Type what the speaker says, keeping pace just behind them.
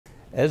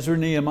Ezra,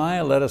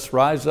 Nehemiah, let us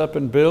rise up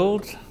and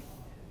build.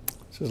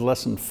 This is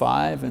lesson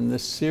 5 in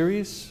this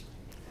series.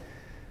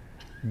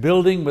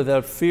 Building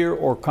without fear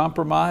or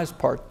compromise,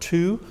 part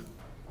 2.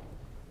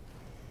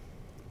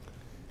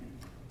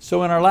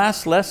 So in our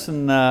last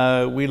lesson,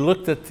 we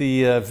looked at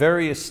the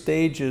various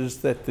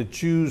stages that the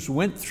Jews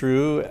went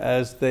through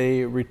as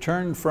they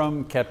returned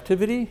from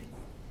captivity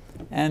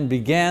and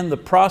began the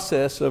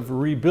process of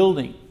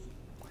rebuilding.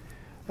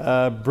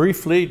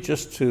 Briefly,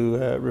 just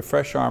to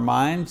refresh our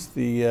minds,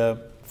 the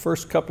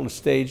first couple of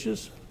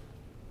stages.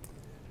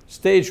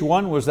 Stage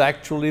 1 was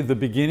actually the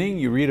beginning.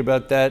 You read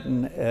about that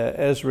in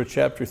Ezra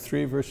chapter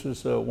 3,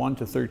 verses 1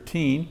 to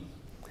 13.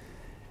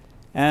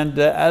 And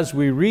as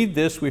we read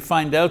this, we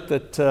find out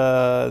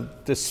that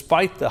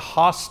despite the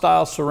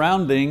hostile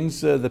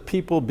surroundings, the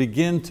people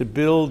begin to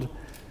build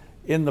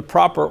in the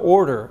proper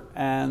order.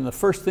 And the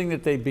first thing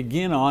that they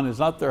begin on is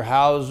not their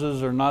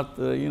houses or not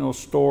the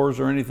stores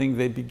or anything.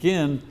 They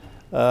begin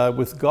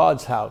with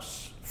God's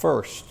house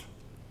first.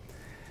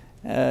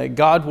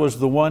 God was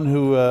the one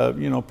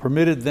who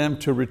permitted them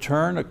to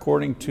return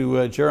according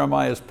to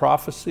Jeremiah's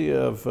prophecy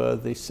of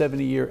the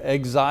 70-year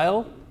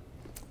exile,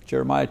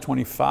 Jeremiah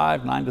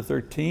 25, 9 to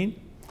 13.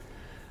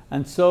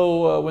 And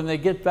so when they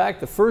get back,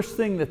 the first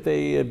thing that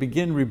they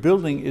begin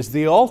rebuilding is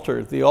the altar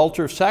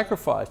of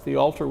sacrifice. The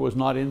altar was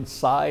not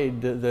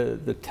inside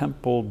the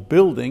temple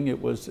building,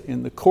 it was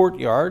in the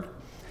courtyard.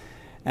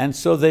 And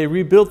so they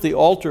rebuilt the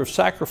altar of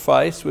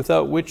sacrifice,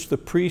 without which the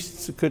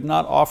priests could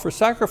not offer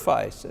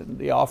sacrifice. And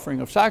the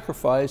offering of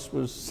sacrifice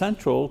was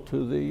central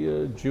to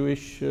the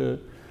Jewish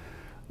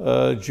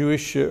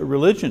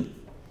religion.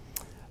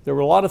 There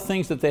were a lot of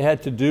things that they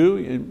had to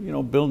do,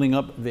 building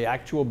up the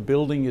actual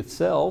building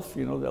itself.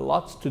 There are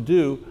lots to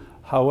do.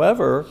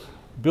 However,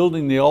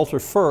 building the altar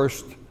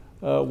first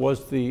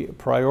was the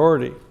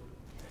priority.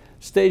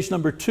 Stage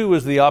number 2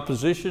 is the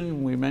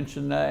opposition. We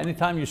mentioned that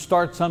anytime you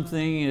start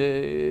something,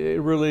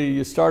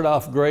 you start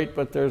off great,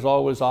 but there's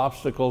always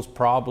obstacles,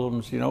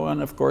 problems,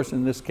 and of course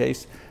in this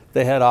case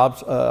they had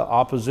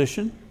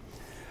opposition.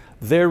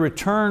 Their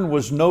return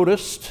was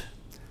noticed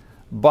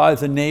by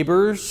the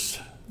neighbors,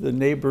 the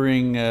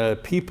neighboring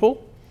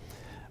people.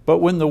 But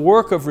when the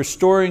work of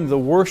restoring the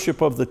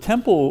worship of the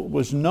temple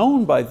was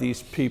known by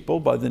these people,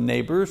 by the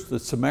neighbors, the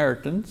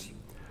Samaritans,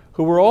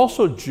 who were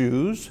also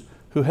Jews,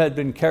 who had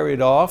been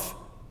carried off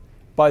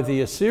by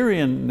the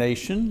Assyrian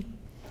nation,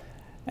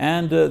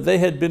 and they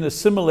had been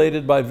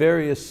assimilated by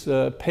various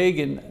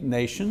pagan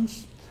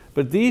nations.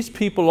 But these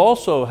people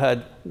also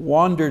had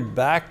wandered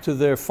back to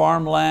their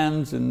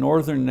farmlands in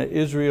northern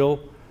Israel.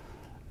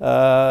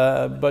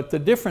 But the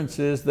difference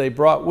is they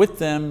brought with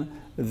them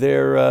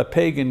their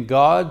pagan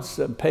gods,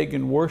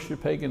 pagan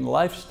worship, pagan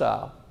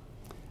lifestyle.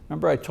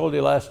 Remember I told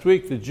you last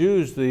week, the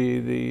Jews,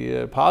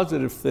 the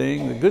positive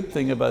thing, the good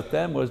thing about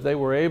them was they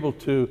were able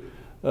to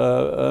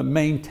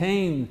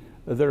maintain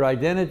their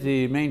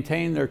identity,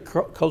 maintain their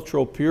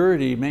cultural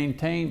purity,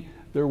 maintain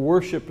their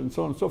worship and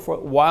so on and so forth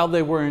while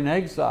they were in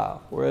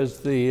exile. Whereas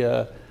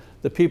the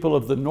people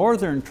of the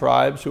northern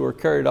tribes who were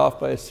carried off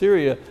by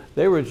Assyria,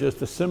 they were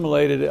just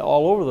assimilated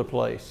all over the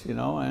place,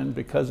 and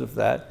because of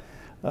that,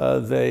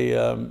 they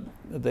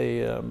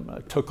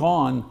took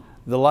on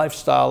the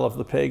lifestyle of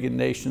the pagan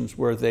nations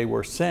where they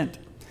were sent.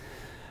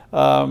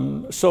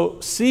 So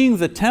seeing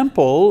the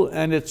temple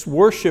and its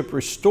worship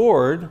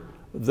restored,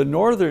 the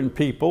northern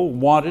people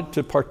wanted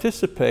to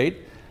participate,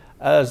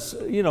 as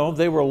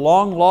they were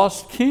long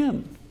lost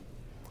kin.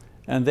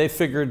 And they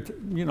figured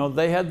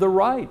they had the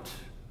right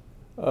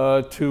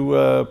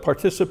to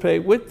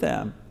participate with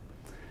them.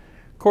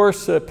 Of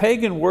course,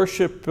 pagan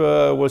worship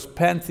was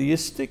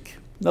pantheistic.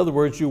 In other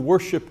words, you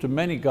worshiped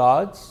many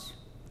gods.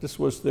 This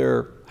was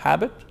their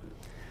habit.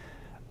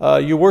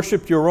 You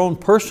worshiped your own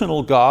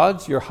personal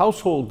gods, your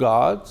household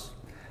gods,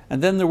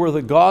 and then there were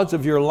the gods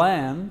of your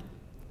land.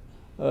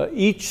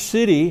 Each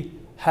city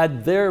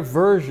had their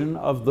version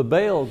of the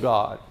Baal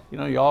god.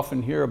 You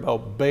often hear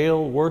about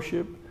Baal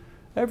worship.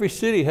 Every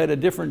city had a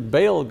different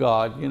Baal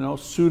god,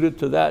 suited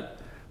to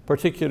that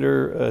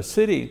particular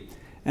city.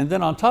 And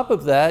then on top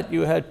of that,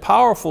 you had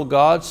powerful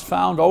gods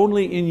found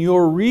only in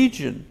your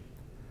region.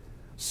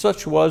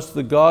 Such was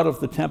the God of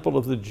the temple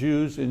of the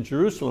Jews in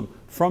Jerusalem.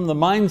 From the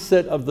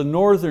mindset of the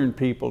northern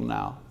people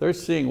now, they're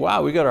seeing,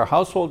 wow, we got our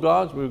household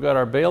gods, we've got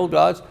our Baal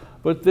gods,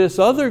 but this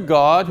other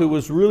God who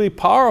was really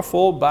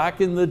powerful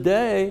back in the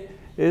day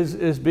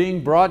is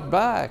being brought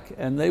back,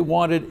 and they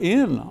wanted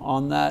in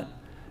on that,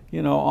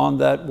 on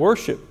that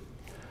worship.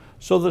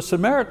 So the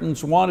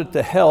Samaritans wanted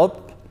to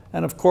help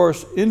and of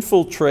course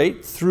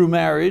infiltrate through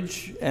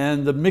marriage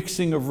and the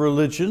mixing of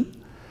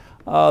religion.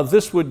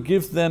 This would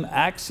give them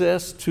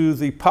access to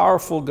the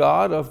powerful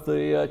God of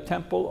the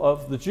temple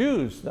of the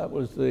Jews. That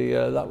was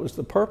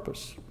the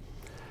purpose.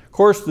 Of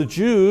course, the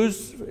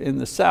Jews in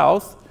the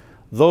south,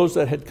 those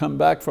that had come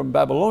back from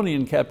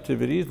Babylonian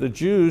captivity, the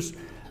Jews,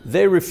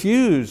 they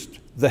refused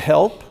the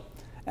help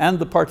and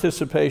the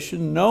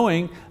participation,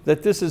 knowing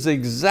that this is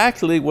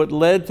exactly what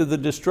led to the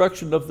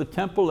destruction of the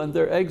temple and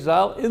their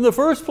exile in the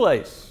first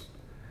place.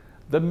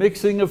 the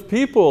mixing of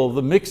people,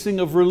 the mixing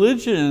of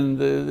religion,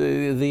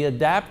 the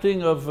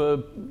adapting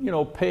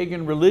of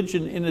pagan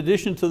religion in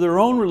addition to their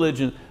own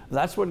religion.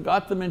 That's what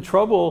got them in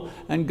trouble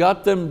and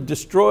got them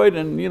destroyed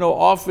and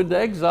off into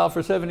exile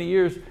for 70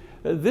 years.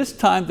 This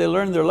time they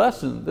learned their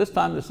lesson. This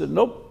time they said,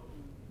 nope,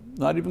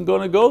 not even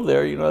going to go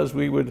there, as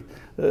we would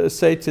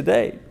say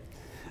today.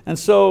 And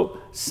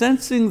so,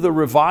 sensing the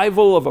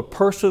revival of a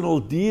personal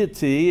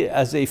deity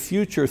as a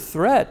future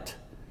threat,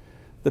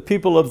 the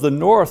people of the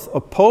north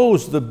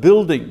opposed the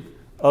building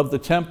of the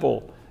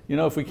temple.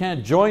 If we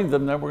can't join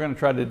them, then we're going to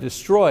try to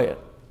destroy it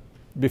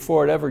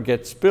before it ever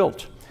gets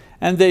built.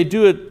 And they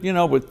do it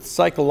with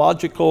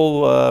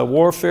psychological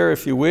warfare,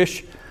 if you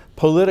wish,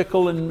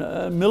 political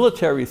and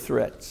military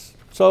threats.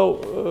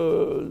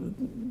 So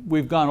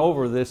we've gone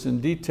over this in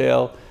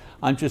detail.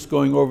 I'm just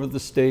going over the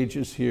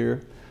stages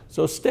here.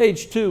 So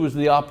stage 2 was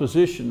the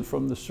opposition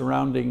from the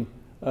surrounding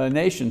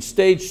nations.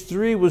 Stage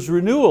 3 was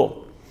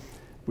renewal.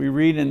 We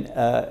read in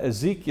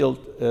Ezra,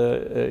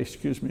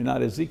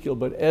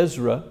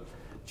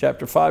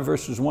 chapter 5,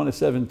 verses 1 to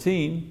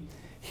 17.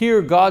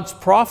 Here God's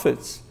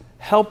prophets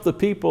help the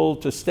people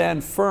to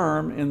stand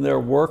firm in their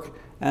work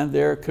and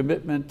their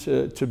commitment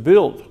to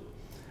build.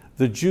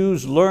 The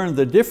Jews learned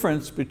the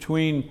difference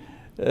between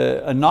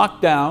a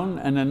knockdown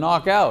and a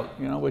knockout,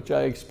 which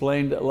I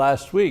explained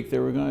last week. They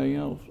were going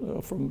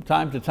to, from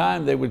time to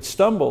time they would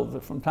stumble.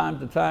 From time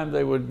to time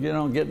they would,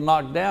 get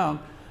knocked down.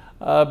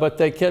 But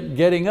they kept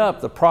getting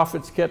up. The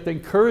prophets kept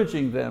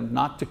encouraging them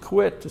not to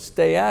quit, to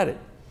stay at it.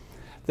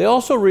 They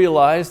also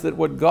realized that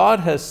what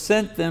God has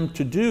sent them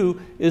to do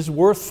is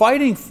worth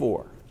fighting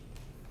for.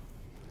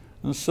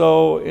 And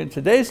so in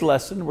today's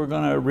lesson, we're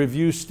going to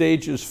review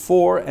stages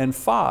 4 and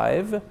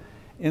 5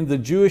 in the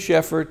Jewish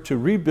effort to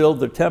rebuild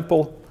the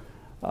temple,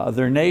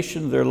 their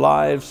nation, their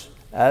lives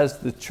as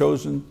the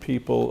chosen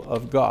people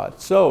of God.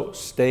 So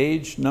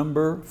stage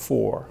number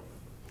 4.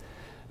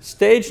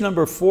 Stage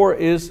number 4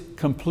 is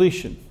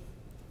completion.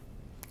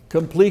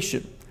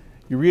 Completion.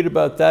 You read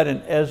about that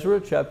in Ezra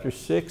chapter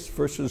 6,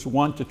 verses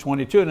 1 to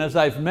 22. And as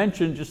I've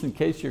mentioned, just in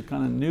case you're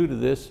kind of new to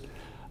this,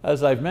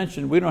 as I've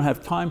mentioned, we don't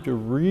have time to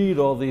read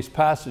all these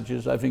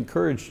passages. I've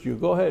encouraged you,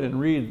 go ahead and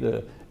read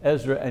the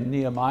Ezra and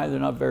Nehemiah. They're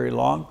not very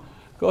long.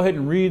 Go ahead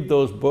and read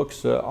those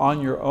books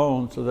on your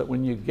own so that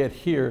when you get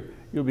here,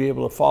 you'll be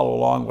able to follow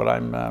along what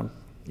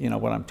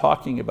I'm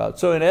talking about.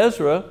 So in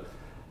Ezra,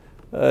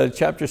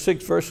 chapter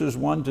 6, verses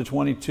 1 to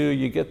 22,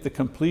 you get the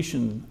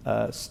completion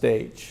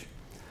stage.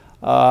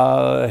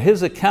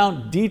 His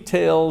account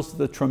details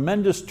the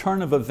tremendous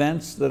turn of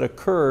events that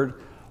occurred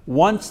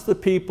once the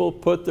people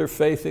put their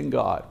faith in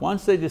God.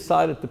 Once they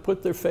decided to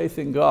put their faith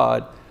in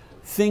God,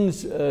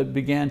 things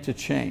began to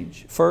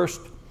change. First,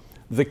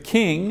 the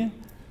king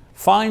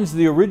finds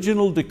the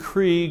original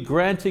decree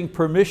granting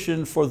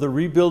permission for the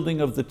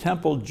rebuilding of the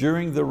temple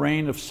during the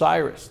reign of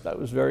Cyrus. That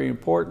was very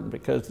important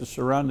because the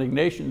surrounding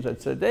nations had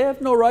said, they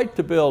have no right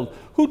to build.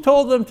 Who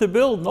told them to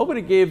build?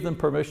 Nobody gave them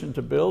permission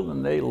to build,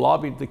 and they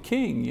lobbied the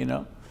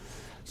king,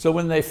 So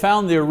when they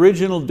found the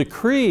original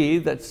decree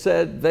that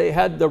said they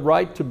had the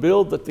right to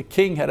build, that the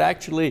king had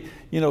actually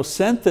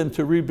sent them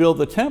to rebuild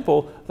the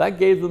temple, that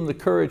gave them the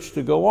courage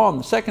to go on.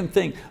 The second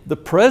thing, the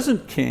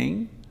present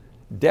king,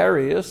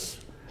 Darius,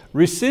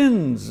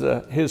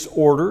 rescinds his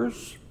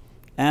orders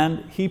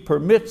and he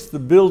permits the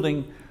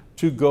building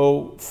to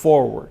go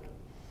forward.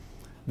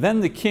 Then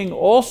the king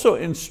also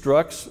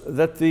instructs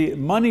that the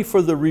money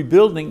for the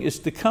rebuilding is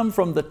to come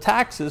from the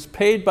taxes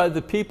paid by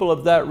the people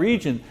of that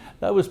region.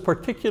 That was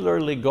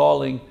particularly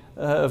galling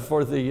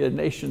for the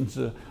nations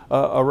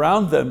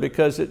around them,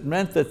 because it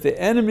meant that the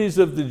enemies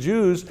of the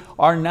Jews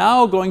are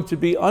now going to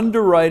be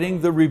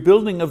underwriting the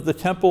rebuilding of the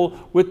temple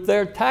with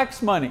their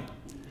tax money.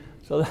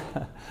 So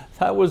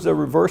that was a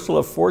reversal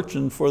of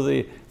fortune for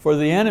the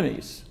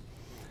enemies.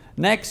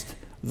 Next,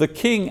 the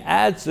king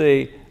adds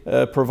a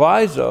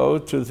proviso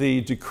to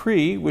the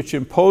decree which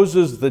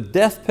imposes the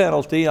death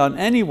penalty on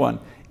anyone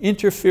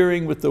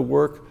interfering with the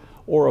work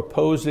or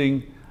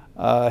opposing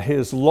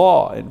his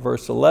law in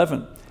verse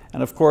 11.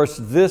 And of course,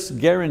 this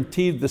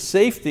guaranteed the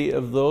safety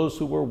of those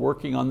who were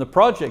working on the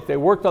project. They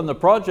worked on the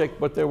project,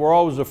 but they were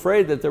always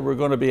afraid that they were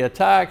going to be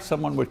attacked.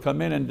 Someone would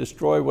come in and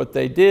destroy what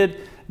they did.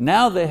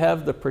 Now they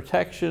have the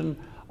protection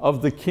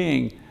of the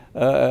king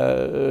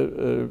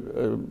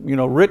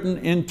written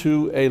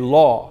into a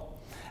law.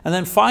 And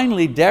then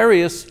finally,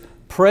 Darius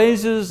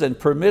praises and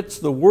permits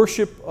the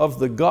worship of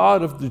the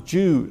God of the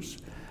Jews.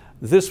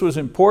 This was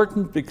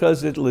important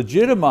because it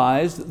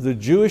legitimized the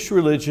Jewish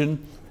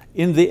religion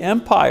in the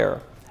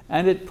empire,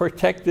 and it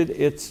protected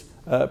its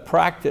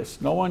practice.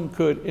 No one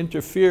could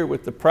interfere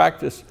with the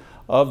practice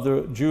of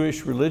the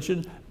Jewish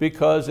religion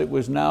because it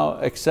was now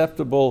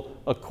acceptable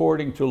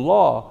according to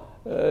law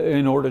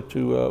in order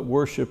to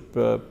worship,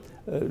 to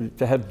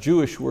have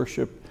Jewish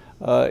worship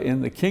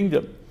in the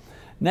kingdom.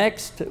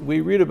 Next,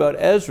 we read about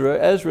Ezra.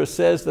 Ezra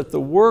says that the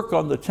work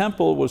on the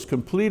temple was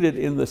completed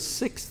in the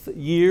 6th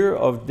year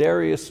of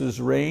Darius's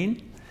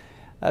reign.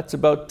 That's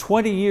about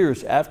 20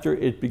 years after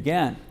it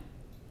began.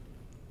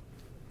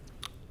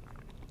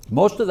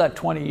 Most of that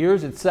 20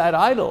 years it sat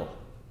idle.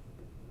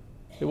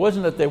 It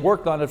wasn't that they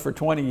worked on it for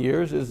 20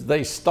 years, it's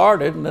they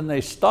started and then they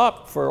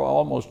stopped for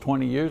almost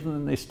 20 years and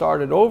then they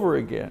started over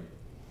again.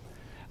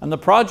 And the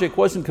project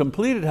wasn't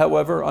completed,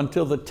 however,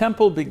 until the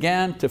temple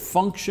began to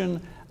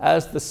function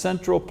as the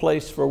central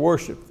place for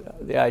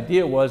worship. The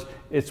idea was,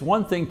 it's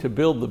one thing to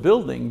build the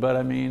building, but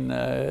I mean,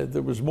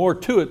 there was more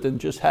to it than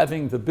just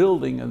having the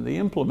building and the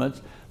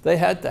implements. They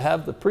had to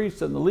have the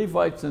priests and the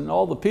Levites and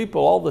all the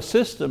people, all the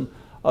system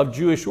of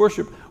Jewish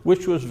worship,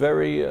 which was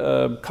very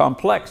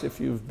complex. If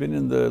you've been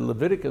in the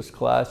Leviticus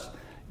class,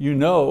 you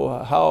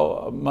know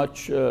how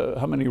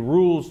many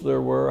rules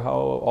there were, how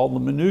all the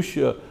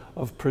minutiae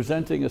of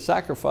presenting a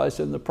sacrifice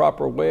in the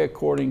proper way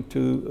according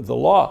to the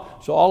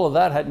law. So all of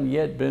that hadn't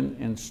yet been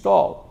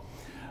installed.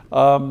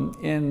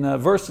 In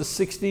verses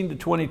 16 to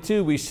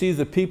 22, we see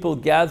the people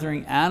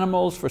gathering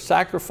animals for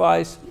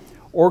sacrifice,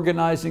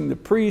 organizing the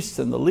priests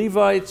and the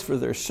Levites for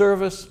their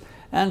service,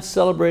 and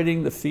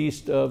celebrating the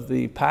feast of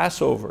the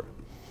Passover.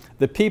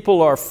 The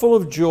people are full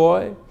of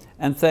joy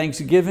and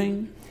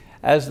thanksgiving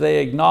as they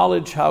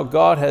acknowledge how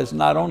God has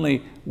not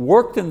only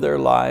worked in their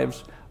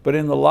lives, but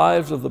in the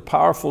lives of the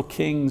powerful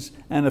kings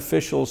and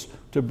officials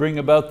to bring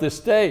about this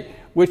day,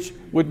 which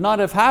would not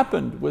have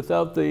happened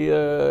without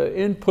the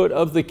input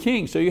of the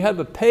king. So you have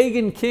a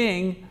pagan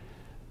king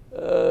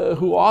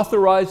who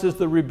authorizes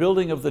the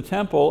rebuilding of the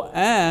temple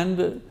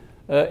and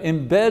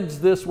embeds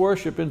this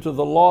worship into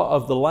the law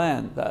of the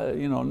land.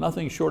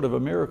 Nothing short of a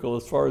miracle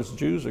as far as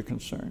Jews are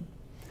concerned.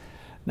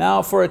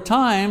 Now, for a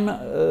time,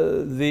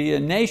 the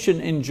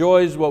nation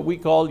enjoys what we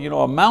call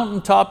a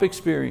mountaintop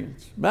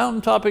experience.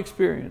 Mountaintop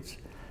experience.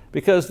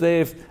 Because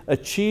they've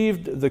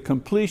achieved the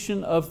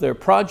completion of their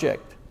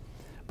project.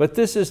 But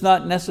this is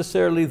not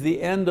necessarily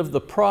the end of the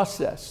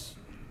process.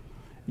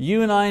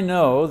 You and I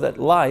know that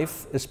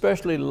life,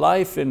 especially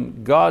life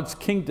in God's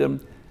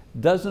kingdom,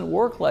 doesn't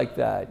work like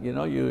that.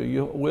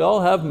 We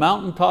all have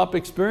mountaintop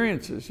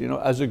experiences,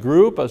 as a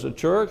group, as a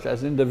church,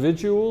 as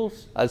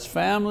individuals, as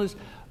families,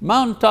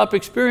 mountaintop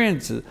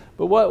experiences.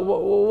 But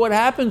what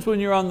happens when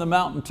you're on the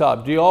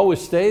mountaintop? Do you always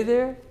stay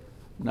there?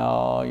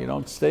 No, you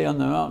don't stay on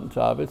the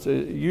mountaintop. It's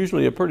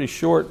usually a pretty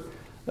short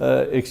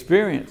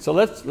experience. So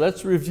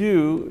let's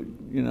review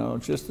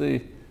just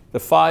the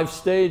 5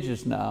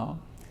 stages now.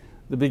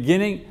 The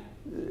beginning,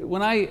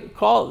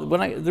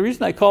 the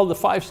reason I call the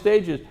 5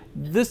 stages,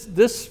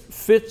 this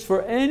fits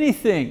for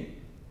anything.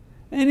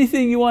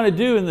 Anything you want to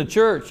do in the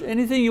church,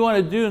 anything you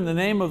want to do in the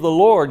name of the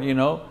Lord,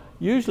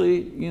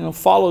 usually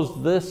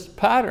follows this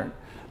pattern.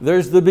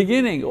 There's the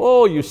beginning.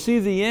 Oh, you see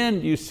the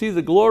end. You see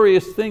the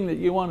glorious thing that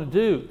you want to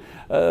do.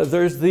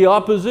 There's the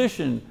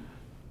opposition,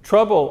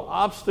 trouble,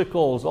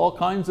 obstacles, all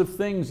kinds of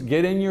things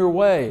get in your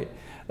way.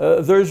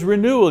 There's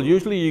renewal.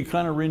 Usually you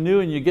kind of renew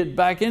and you get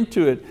back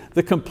into it.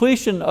 The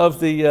completion of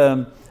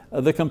the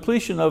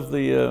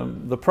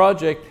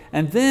project,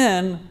 and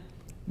then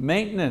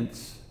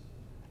maintenance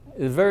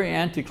is very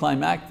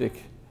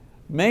anticlimactic.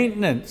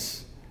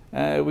 Maintenance.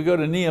 We go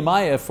to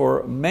Nehemiah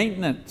for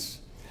maintenance.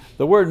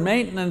 The word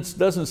maintenance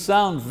doesn't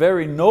sound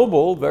very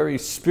noble, very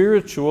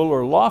spiritual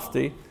or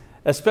lofty,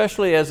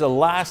 especially as a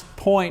last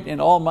point in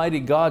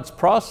Almighty God's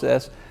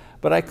process,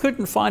 but I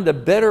couldn't find a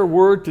better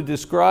word to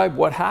describe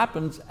what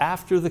happens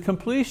after the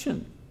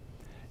completion.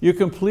 You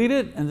complete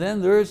it and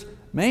then there's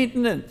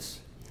maintenance.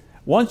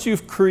 Once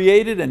you've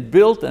created and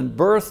built and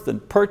birthed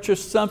and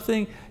purchased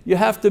something, you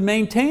have to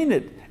maintain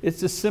it.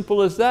 It's as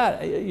simple as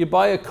that. You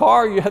buy a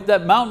car, you have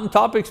that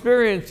mountaintop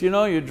experience,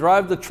 you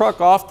drive the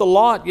truck off the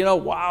lot,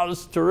 wow,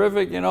 this is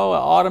terrific,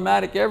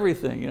 automatic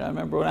everything. I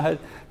remember when I had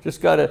just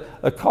got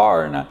a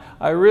car and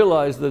I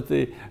realized that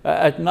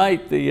at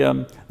night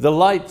the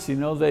lights,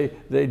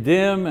 they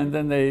dim and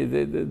then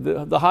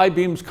the high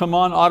beams come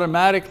on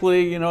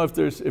automatically,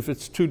 if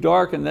it's too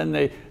dark, and then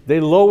they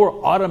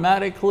lower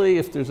automatically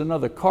if there's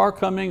another car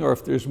coming or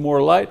if there's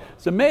more light.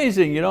 It's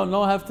amazing, you don't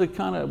have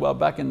to well,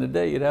 back in the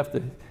day you'd have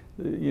to,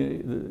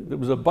 there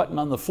was a button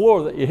on the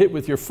floor that you hit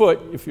with your foot,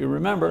 if you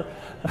remember,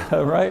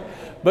 right?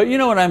 But you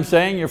know what I'm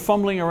saying, you're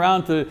fumbling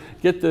around to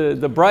get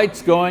the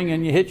brights going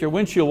and you hit your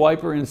windshield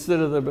wiper instead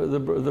of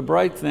the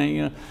bright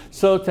thing.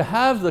 So to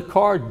have the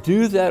car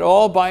do that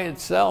all by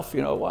itself,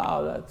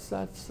 wow,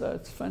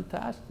 that's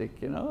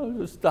fantastic.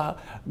 Just a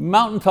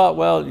mountaintop,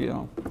 well,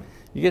 you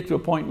get to a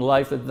point in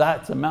life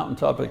that's a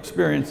mountaintop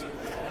experience.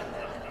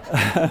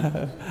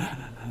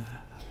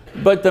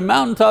 But the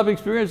mountaintop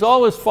experience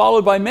always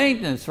followed by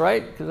maintenance,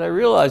 right? Because I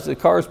realized the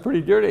car is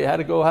pretty dirty. I had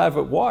to go have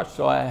it washed.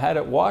 So I had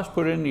it washed,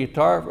 put it in the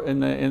guitar in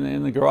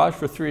the garage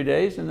for 3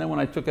 days, and then when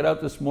I took it out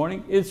this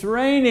morning, it's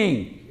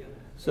raining.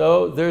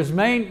 So there's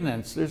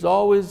maintenance. There's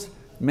always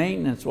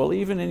maintenance. Well,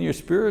 even in your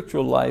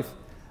spiritual life,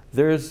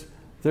 there's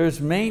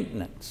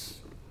maintenance.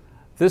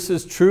 This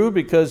is true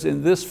because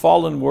in this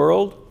fallen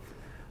world,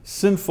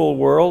 sinful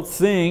world,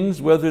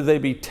 things, whether they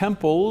be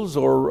temples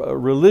or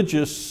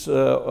religious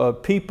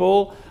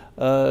people,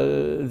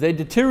 they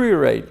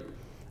deteriorate,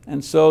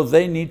 and so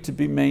they need to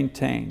be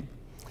maintained.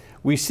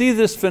 We see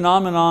this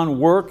phenomenon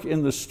work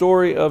in the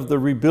story of the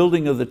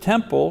rebuilding of the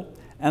temple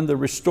and the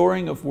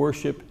restoring of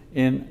worship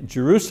in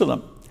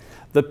Jerusalem.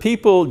 The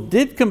people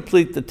did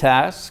complete the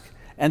task,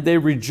 and they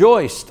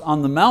rejoiced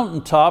on the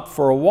mountaintop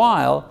for a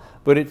while,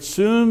 but it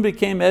soon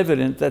became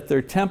evident that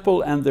their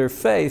temple and their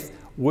faith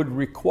would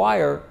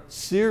require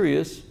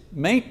serious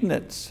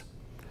maintenance.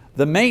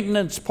 The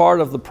maintenance part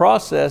of the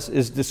process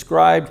is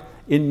described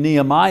in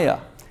Nehemiah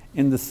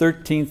in the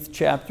 13th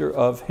chapter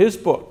of his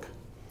book.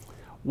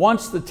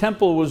 Once the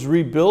temple was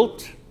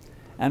rebuilt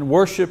and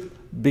worship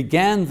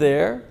began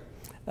there,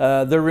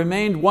 there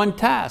remained one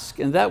task,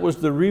 and that was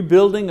the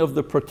rebuilding of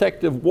the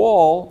protective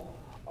wall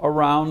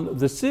around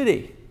the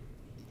city.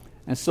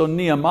 And so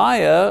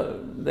Nehemiah,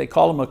 they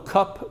call him a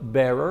cup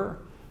bearer,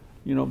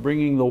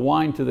 bringing the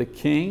wine to the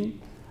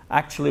king,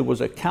 actually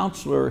was a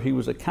counselor. He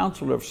was a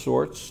counselor of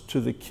sorts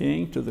to the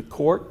king, to the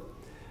court.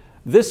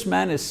 This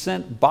man is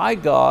sent by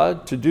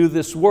God to do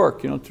this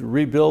work, to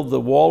rebuild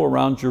the wall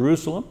around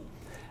Jerusalem.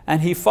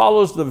 And he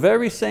follows the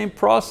very same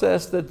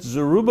process that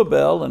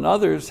Zerubbabel and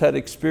others had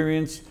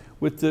experienced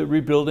with the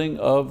rebuilding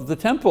of the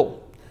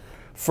temple.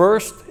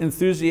 First,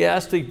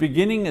 enthusiastic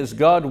beginning as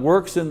God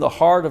works in the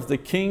heart of the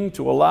king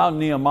to allow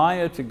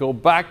Nehemiah to go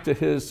back to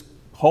his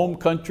home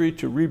country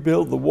to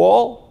rebuild the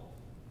wall.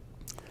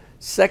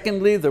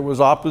 Secondly, there was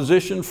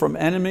opposition from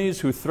enemies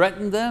who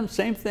threatened them,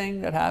 same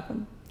thing that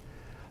happened.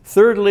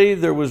 Thirdly,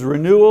 there was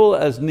renewal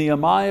as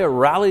Nehemiah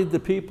rallied the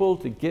people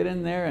to get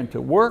in there and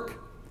to work.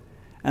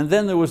 And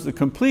then there was the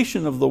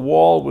completion of the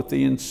wall with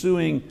the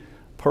ensuing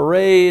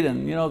parade,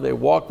 and they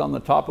walked on the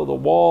top of the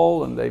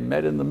wall and they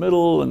met in the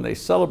middle and they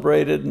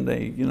celebrated and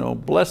they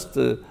blessed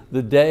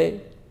the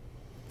day.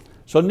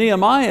 So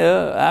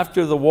Nehemiah,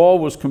 after the wall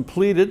was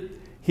completed,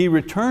 he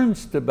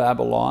returns to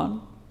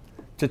Babylon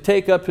to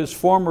take up his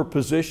former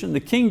position. The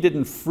king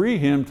didn't free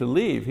him to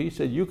leave. He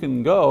said, you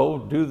can go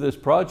do this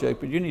project,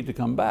 but you need to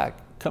come back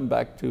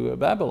to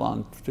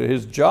Babylon, to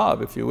his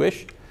job if you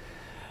wish.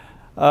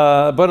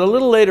 But a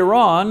little later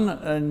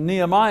on,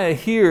 Nehemiah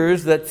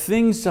hears that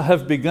things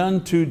have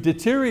begun to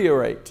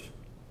deteriorate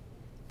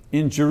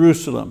in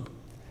Jerusalem.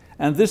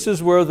 And this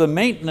is where the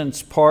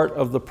maintenance part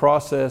of the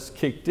process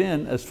kicked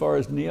in as far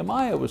as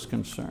Nehemiah was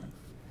concerned.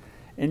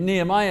 In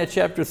Nehemiah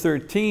chapter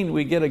 13,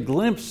 we get a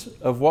glimpse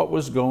of what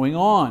was going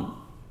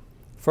on.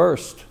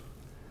 First,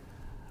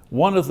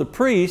 one of the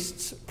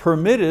priests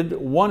permitted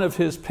one of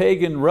his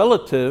pagan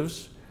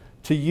relatives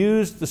to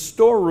use the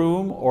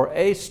storeroom or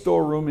a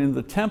storeroom in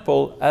the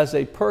temple as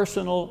a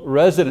personal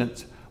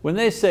residence. When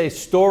they say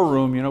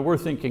storeroom, we're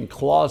thinking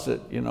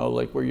closet,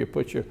 like where you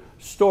put your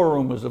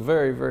storeroom was a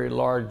very, very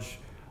large,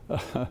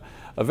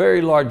 a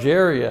very large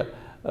area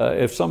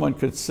if someone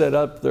could set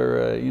up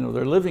their,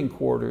 their living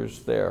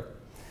quarters there.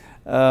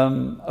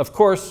 Of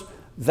course,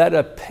 that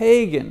a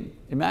pagan,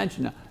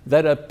 imagine now,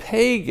 that a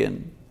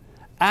pagan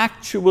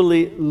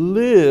actually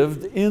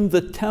lived in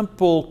the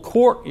temple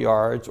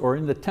courtyards or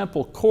in the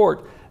temple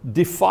court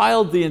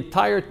defiled the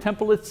entire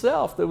temple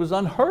itself. That was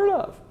unheard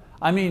of.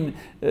 I mean,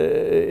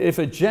 in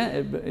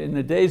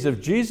the days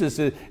of Jesus,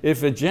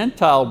 if a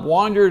Gentile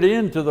wandered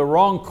into the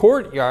wrong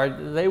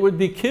courtyard, they would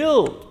be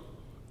killed.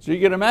 So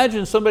you can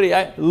imagine somebody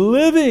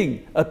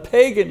living, a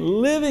pagan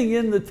living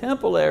in the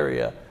temple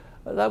area.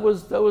 That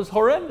was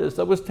horrendous,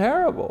 that was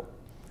terrible.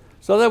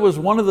 So that was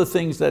one of the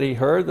things that he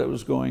heard that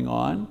was going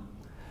on.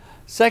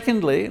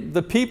 Secondly,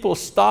 the people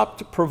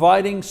stopped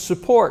providing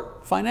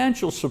support,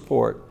 financial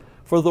support,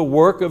 for the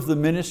work of the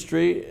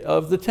ministry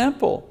of the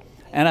temple.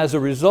 And as a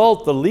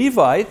result, the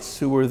Levites,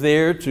 who were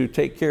there to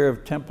take care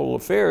of temple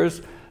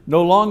affairs,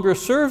 no longer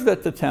served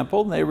at the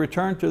temple, and they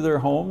returned to their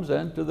homes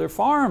and to their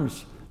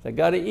farms. They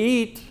got to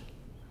eat.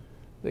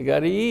 They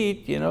got to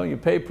eat. You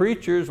pay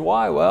preachers.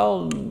 Why?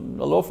 Well,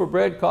 a loaf of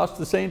bread costs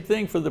the same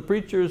thing for the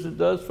preachers as it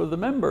does for the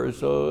members.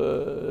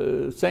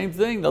 So same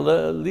thing, the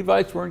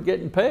Levites weren't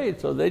getting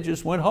paid, so they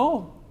just went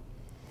home.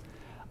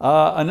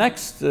 A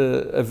next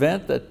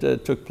event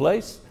that took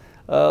place,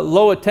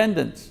 low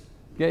attendance.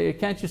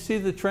 Can't you see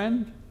the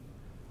trend?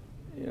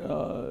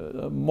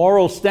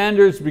 Moral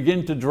standards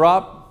begin to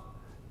drop.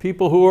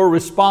 People who are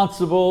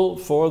responsible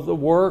for the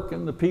work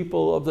and the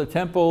people of the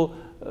temple,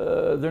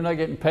 they're not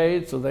getting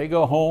paid, so they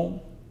go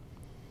home.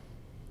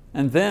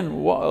 And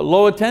then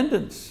low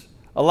attendance.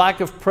 A lack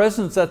of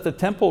presence at the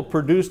temple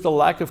produced a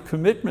lack of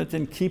commitment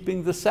in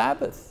keeping the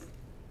Sabbath.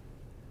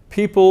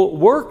 People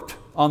worked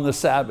on the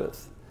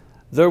Sabbath.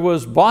 There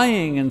was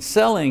buying and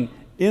selling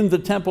in the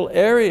temple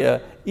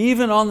area,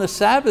 even on the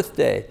Sabbath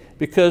day,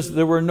 because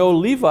there were no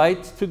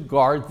Levites to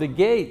guard the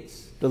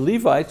gates. The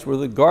Levites were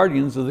the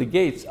guardians of the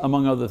gates,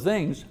 among other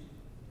things.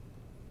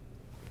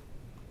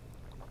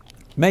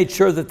 Made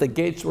sure that the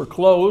gates were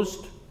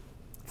closed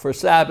for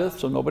Sabbath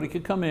so nobody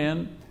could come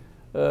in.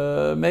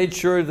 Made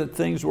sure that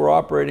things were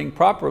operating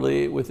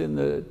properly within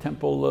the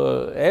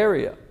temple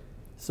area.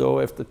 So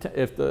if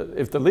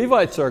the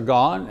Levites are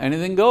gone,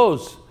 anything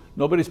goes.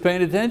 Nobody's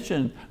paying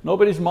attention.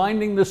 Nobody's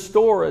minding the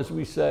store, as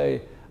we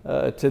say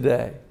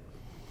today.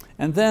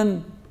 And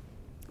then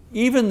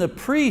even the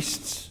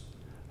priests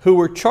who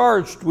were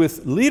charged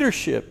with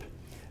leadership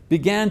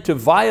began to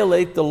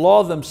violate the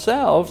law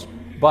themselves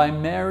by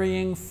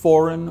marrying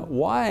foreign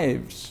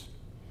wives.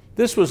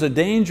 This was a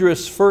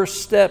dangerous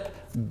first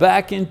step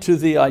back into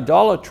the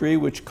idolatry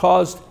which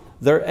caused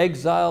their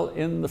exile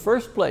in the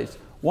first place.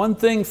 One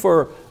thing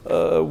for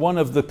one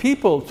of the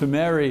people to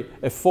marry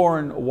a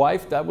foreign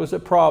wife, that was a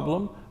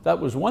problem, that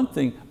was one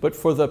thing, but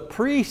for the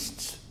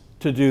priests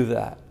to do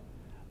that,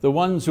 the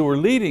ones who were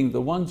leading,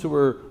 the ones who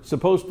were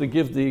supposed to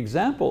give the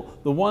example,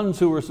 the ones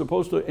who were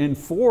supposed to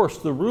enforce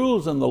the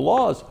rules and the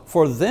laws,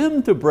 for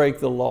them to break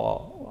the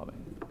law. I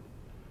mean,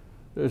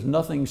 there's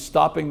nothing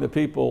stopping the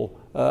people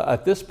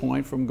at this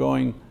point from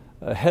going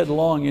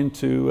headlong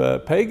into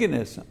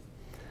paganism.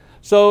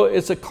 So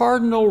it's a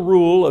cardinal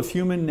rule of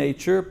human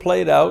nature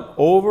played out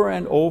over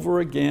and over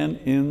again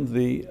in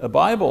the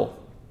Bible.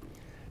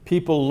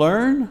 People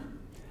learn,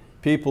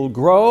 people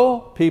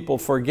grow, people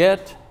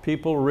forget,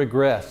 people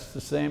regress. The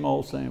same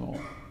old, same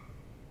old.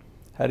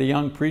 Had a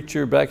young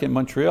preacher back in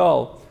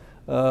Montreal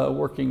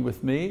working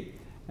with me,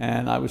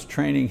 and I was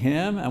training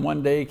him, and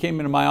one day he came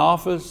into my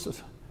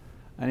office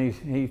and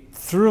he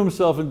threw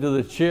himself into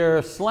the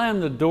chair,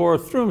 slammed the door,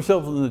 threw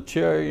himself into the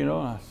chair, you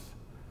know. I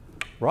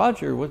said,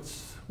 Roger,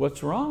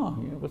 what's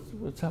wrong? You know,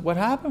 what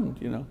happened?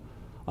 You know,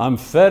 I'm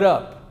fed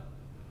up.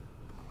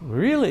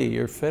 Really,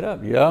 you're fed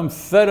up? Yeah, I'm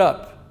fed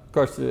up. Of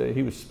course,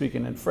 he was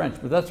speaking in French,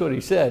 but that's what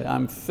he said.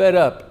 I'm fed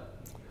up.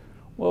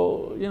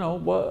 Well, you know,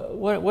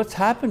 what's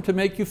happened to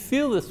make you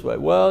feel this way?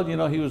 Well, you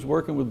know, he was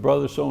working with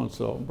brother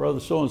so-and-so. Brother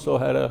so-and-so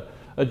had a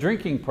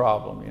drinking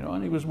problem, you know,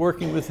 and he was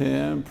working with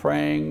him,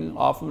 praying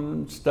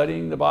often,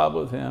 studying the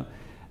Bible with him,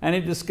 and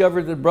he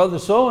discovered that brother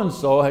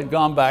so-and-so had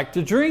gone back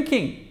to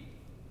drinking.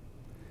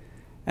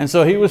 And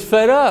so he was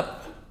fed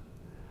up.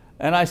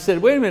 And I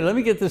said, wait a minute, let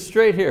me get this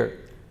straight here.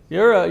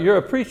 You're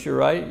a preacher,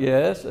 right?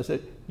 Yes. I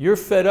said, you're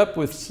fed up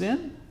with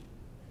sin?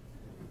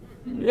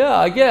 Yeah,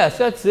 I guess,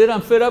 that's it,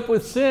 I'm fed up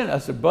with sin. I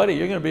said, buddy,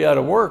 you're going to be out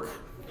of work.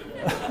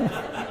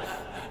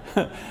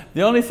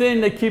 The only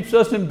thing that keeps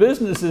us in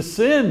business is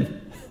sin.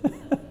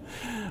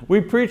 We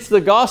preach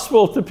the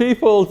gospel to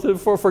people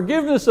for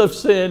forgiveness of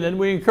sin, and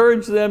we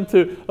encourage them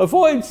to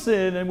avoid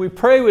sin, and we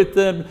pray with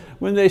them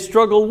when they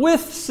struggle with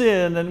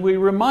sin, and we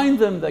remind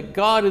them that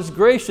God is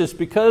gracious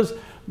because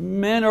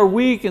men are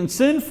weak and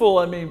sinful.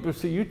 I mean,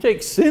 so you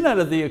take sin out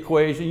of the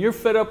equation, you're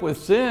fed up with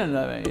sin,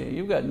 I mean,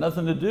 you've got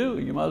nothing to do.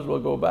 You might as well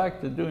go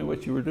back to doing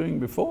what you were doing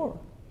before.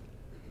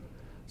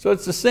 So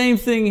it's the same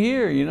thing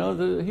here, you know,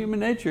 the human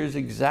nature is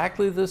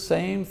exactly the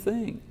same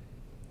thing.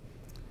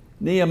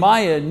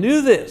 Nehemiah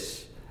knew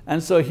this,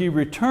 and so he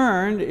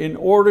returned in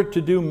order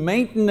to do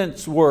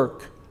maintenance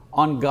work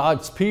on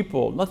God's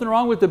people. Nothing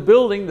wrong with the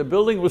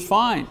building was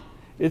fine.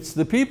 It's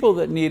the people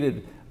that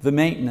needed the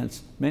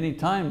maintenance. Many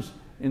times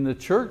in the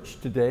church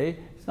today,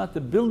 it's not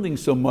the building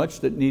so much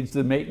that needs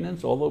the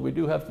maintenance, although we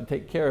do have to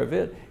take care of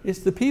it. It's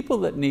the people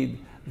that need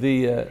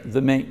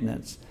the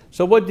maintenance.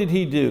 So what did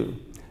he do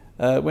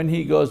when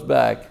he goes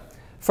back?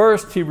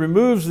 First, he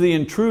removes the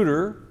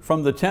intruder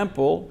from the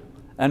temple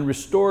and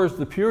restores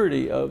the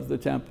purity of the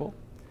temple.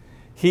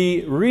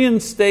 He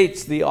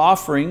reinstates the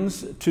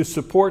offerings to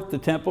support the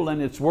temple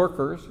and its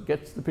workers,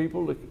 gets the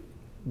people to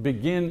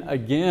begin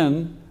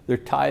again their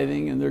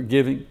tithing and their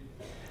giving.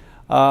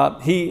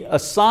 He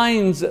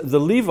assigns the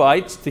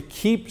Levites to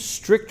keep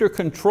stricter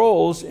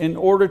controls in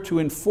order to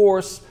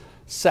enforce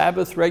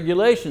Sabbath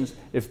regulations.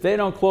 If they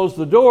don't close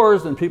the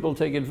doors, then people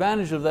take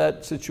advantage of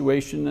that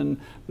situation and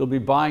they'll be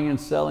buying and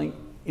selling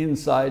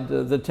inside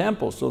the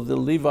temple. So the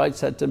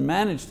Levites had to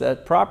manage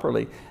that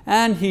properly.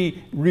 And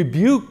he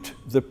rebuked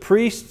the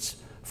priests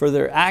for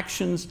their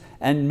actions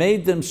and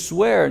made them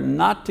swear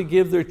not to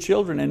give their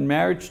children in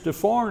marriage to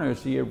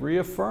foreigners. He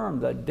reaffirmed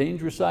that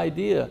dangerous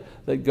idea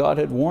that God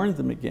had warned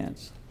them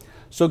against.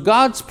 So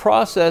God's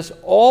process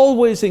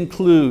always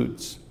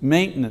includes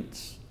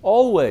maintenance,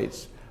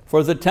 always,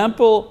 for the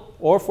temple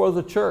or for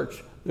the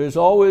church. There's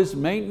always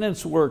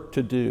maintenance work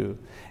to do.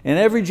 In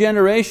every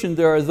generation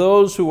there are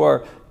those who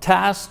are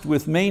tasked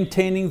with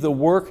maintaining the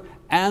work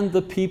and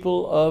the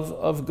people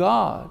of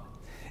God.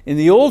 In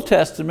the Old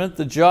Testament,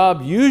 the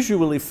job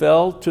usually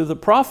fell to the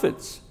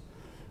prophets.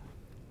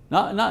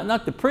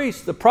 Not the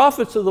priests. The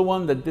prophets are the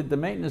ones that did the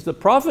maintenance. The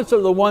prophets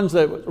are the ones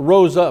that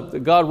rose up,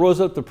 that God rose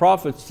up the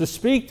prophets to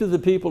speak to the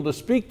people, to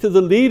speak to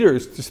the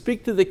leaders, to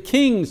speak to the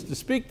kings, to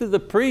speak to the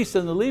priests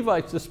and the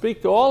Levites, to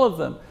speak to all of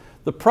them.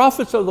 The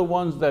prophets are the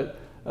ones that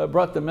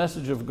brought the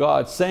message of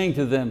God, saying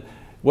to them,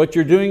 what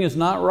you're doing is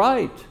not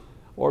right,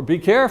 or be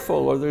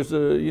careful, or there's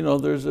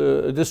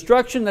a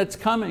destruction that's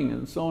coming,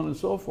 and so on and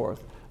so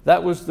forth.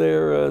 That was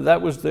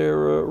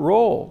their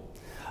role.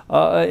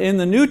 In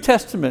the New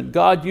Testament,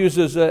 God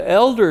uses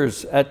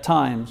elders at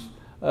times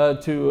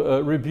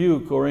to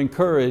rebuke or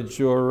encourage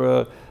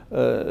or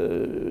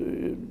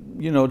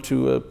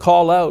to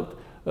call out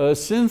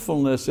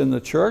sinfulness in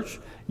the church.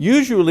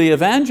 Usually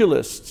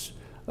evangelists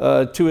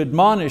to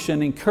admonish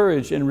and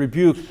encourage and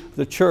rebuke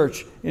the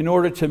church in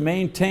order to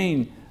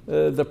maintain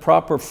the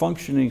proper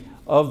functioning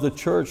of the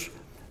church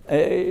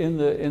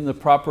in the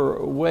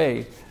proper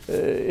way.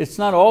 It's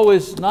not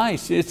always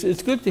nice.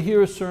 It's good to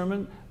hear a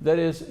sermon that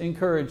is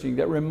encouraging,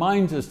 that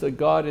reminds us that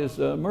God is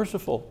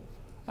merciful.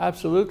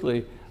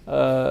 Absolutely.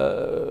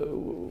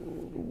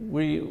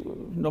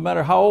 no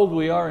matter how old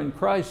we are in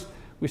Christ,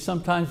 we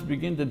sometimes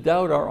begin to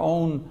doubt our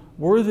own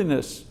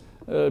worthiness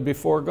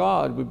before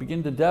God. We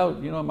begin to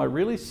doubt, am I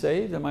really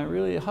saved? Am I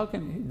really,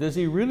 does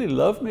He really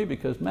love me?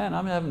 Because man,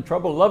 I'm having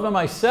trouble loving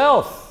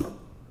myself.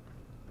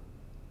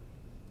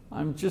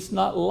 I'm just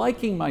not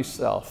liking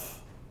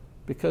myself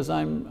because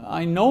I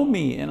know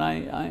me, and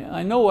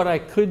I know what I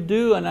could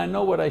do, and I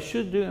know what I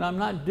should do, and I'm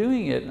not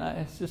doing it. And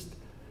it's just,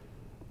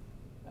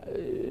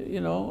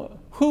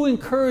 who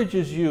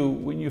encourages you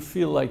when you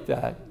feel like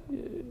that?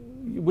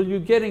 Will you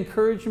get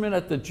encouragement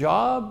at the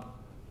job?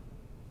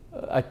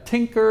 A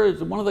tinker,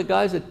 is one of the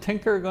guys at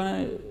Tinker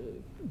going to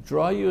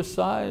draw you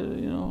aside,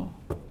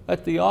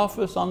 at the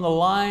office, on the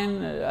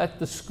line, at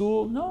the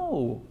school?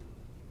 No.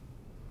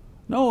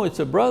 No, it's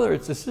a brother,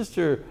 it's a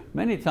sister.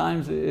 Many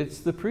times it's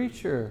the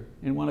preacher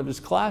in one of his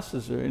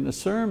classes or in a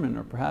sermon,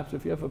 or perhaps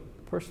if you have a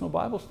personal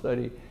Bible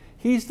study.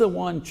 He's the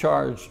one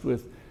charged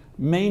with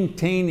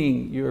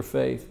maintaining your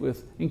faith,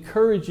 with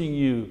encouraging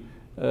you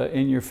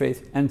in your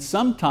faith, and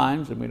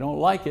sometimes, and we don't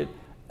like it,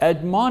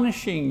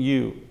 admonishing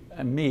you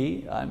and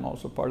me. I'm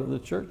also part of the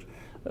church,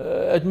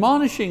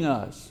 admonishing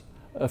us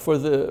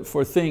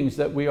for things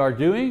that we are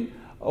doing,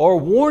 or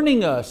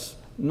warning us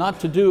not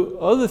to do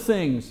other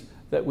things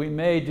that we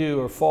may do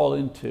or fall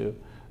into.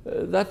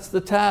 That's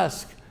the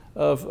task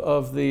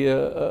of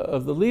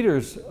the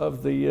leaders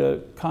of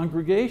the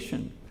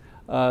congregation.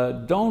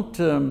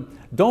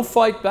 Don't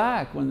fight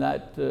back when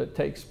that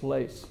takes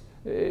place.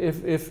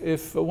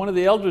 If one of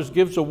the elders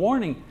gives a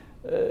warning,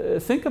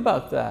 think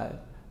about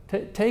that.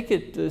 Take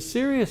it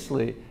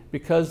seriously,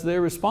 because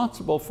they're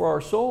responsible for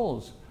our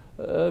souls.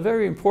 A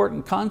very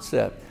important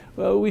concept.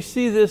 Well, we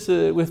see this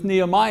with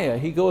Nehemiah.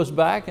 He goes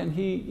back and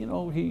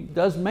he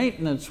does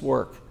maintenance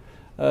work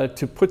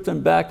to put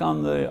them back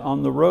on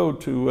the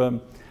road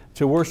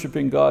to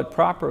worshiping God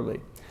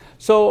properly.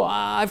 So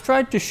I've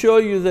tried to show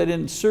you that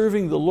in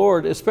serving the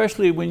Lord,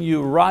 especially when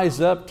you rise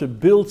up to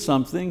build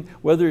something,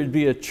 whether it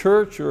be a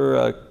church or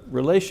a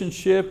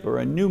relationship or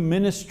a new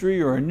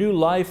ministry or a new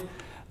life,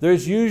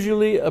 there's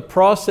usually a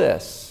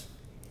process.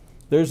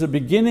 There's a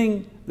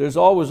beginning, there's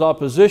always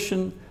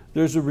opposition,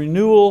 there's a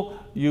renewal,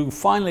 you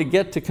finally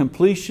get to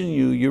completion,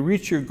 you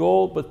reach your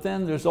goal, but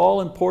then there's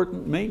all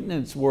important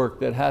maintenance work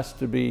that has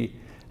to be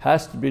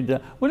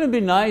done. Wouldn't it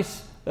be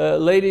nice,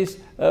 ladies,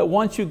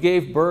 once you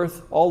gave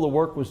birth, all the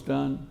work was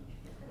done?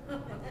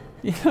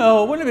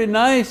 Wouldn't it be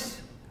nice?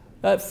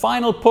 That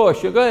final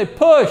push, you go ahead,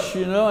 push,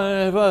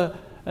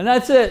 and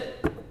that's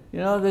it.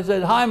 They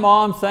said, hi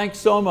Mom, thanks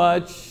so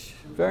much,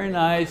 very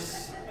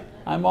nice.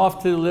 I'm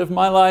off to live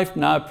my life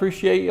now, I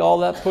appreciate all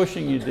that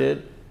pushing you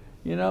did.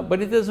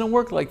 But it doesn't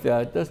work like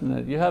that, doesn't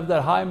it? You have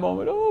that high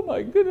moment, oh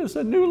my goodness,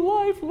 a new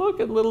life, look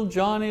at little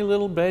Johnny,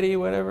 little Betty,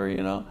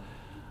 whatever,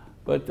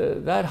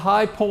 But that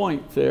high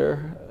point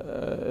there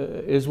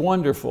is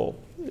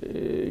wonderful.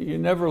 You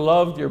never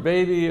loved your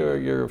baby or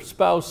your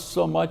spouse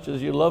so much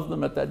as you love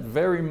them at that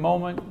very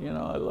moment.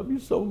 I love you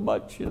so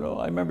much.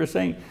 I remember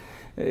saying,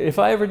 if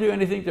I ever do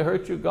anything to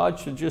hurt you, God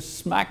should just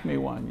smack me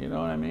one. You know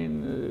what I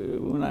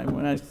mean?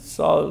 When I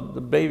saw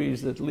the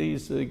babies that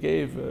Lise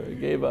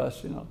gave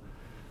us.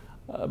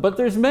 But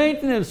there's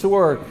maintenance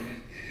work.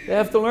 They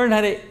have to learn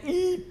how to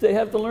eat. They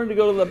have to learn to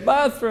go to the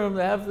bathroom.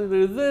 They have to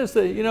do this,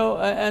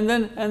 and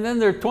then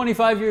they're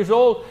 25 years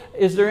old.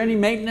 Is there any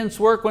maintenance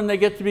work when they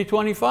get to be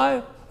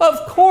 25? Of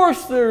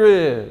course there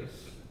is.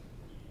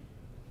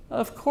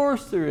 Of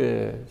course there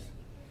is.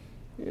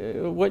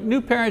 What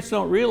new parents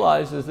don't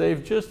realize is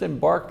they've just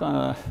embarked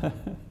on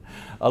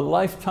a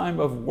lifetime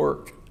of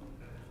work,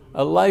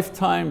 a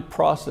lifetime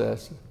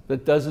process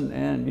that doesn't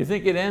end. You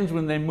think it ends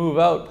when they move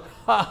out?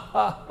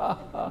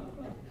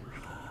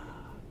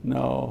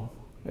 No,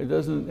 it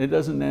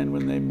doesn't end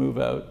when they move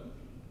out.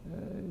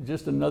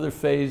 Just another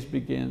phase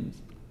begins.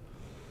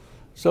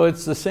 So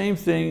it's the same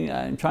thing,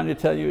 I'm trying to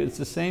tell you, it's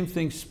the same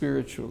thing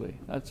spiritually,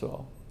 that's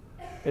all.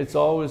 It's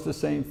always the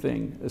same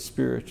thing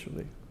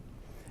spiritually.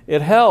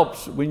 It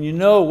helps when you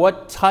know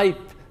what type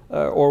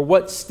or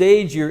what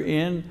stage you're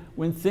in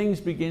when things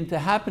begin to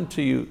happen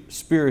to you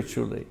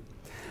spiritually.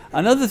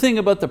 Another thing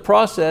about the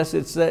process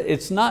is that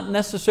it's not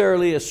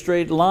necessarily a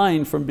straight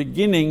line from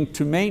beginning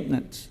to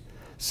maintenance.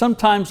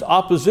 Sometimes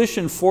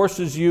opposition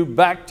forces you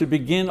back to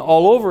begin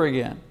all over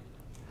again.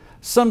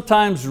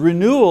 Sometimes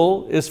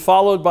renewal is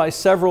followed by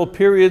several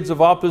periods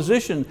of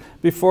opposition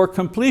before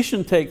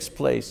completion takes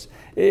place.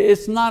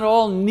 It's not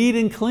all neat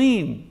and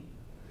clean.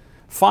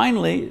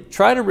 Finally,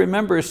 try to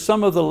remember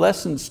some of the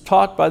lessons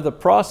taught by the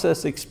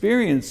process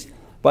experienced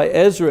by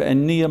Ezra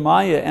and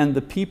Nehemiah and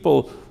the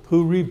people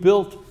who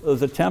rebuilt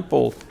the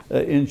temple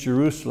in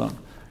Jerusalem.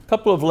 A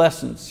couple of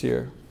lessons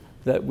here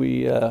that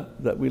we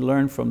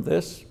learn from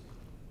this.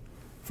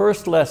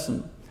 First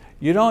lesson,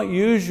 you don't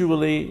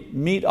usually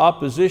meet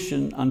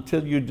opposition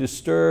until you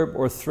disturb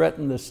or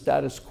threaten the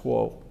status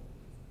quo.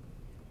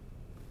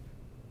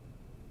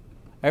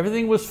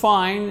 Everything was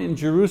fine in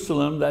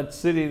Jerusalem, that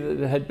city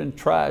that had been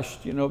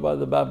trashed, by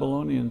the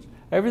Babylonians.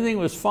 Everything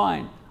was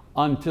fine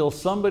until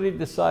somebody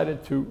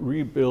decided to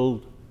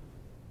rebuild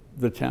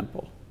the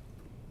temple.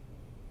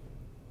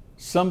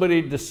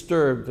 somebody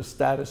disturbed the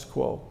status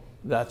quo.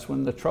 That's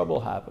when the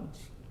trouble happens.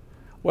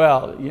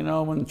 Well, you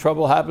know, when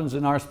trouble happens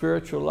in our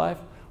spiritual life,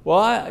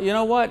 well, you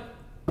know what?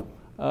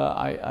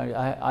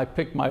 I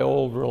picked my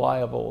old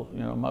reliable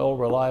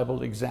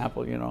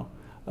example, you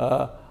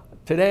know.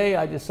 Today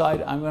I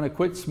decide I'm going to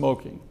quit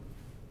smoking.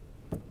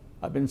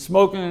 I've been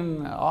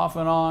smoking off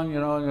and on, you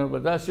know,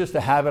 but that's just a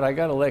habit. I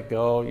got to let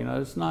go. You know,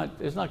 it's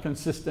not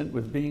consistent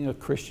with being a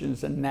Christian.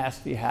 It's a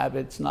nasty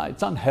habit.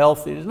 It's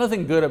unhealthy. There's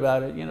nothing good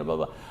about it. You know, blah,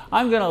 blah.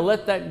 I'm going to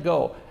let that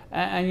go.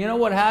 And you know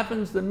what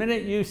happens the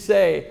minute you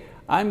say,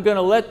 I'm going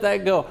to let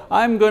that go.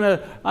 I'm going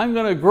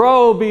to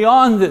grow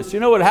beyond this. You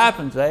know what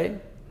happens, eh?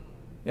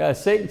 Yeah,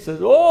 Satan says,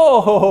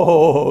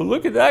 oh,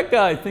 look at that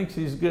guy, thinks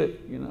he's good,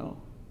 you know.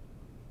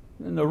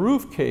 And the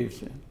roof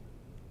caves in.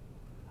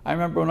 I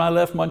remember when I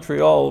left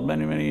Montreal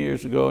many, many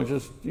years ago,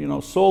 just, you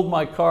know, sold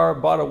my car,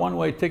 bought a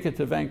one-way ticket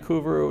to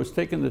Vancouver, was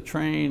taking the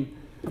train,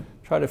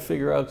 tried to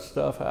figure out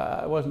stuff.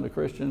 I wasn't a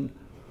Christian,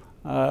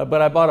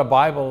 but I bought a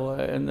Bible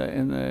in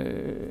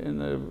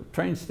the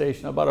train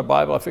station. I bought a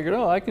Bible. I figured,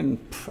 oh, I can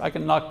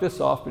knock this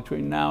off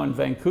between now and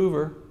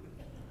Vancouver.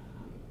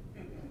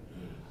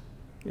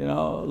 You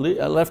know,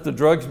 I left the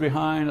drugs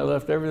behind. I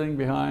left everything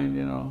behind.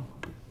 You know,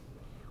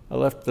 I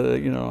left the,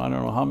 you know, I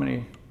don't know how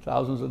many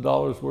thousands of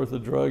dollars worth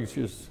of drugs.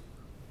 Just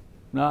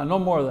no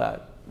more of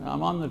that.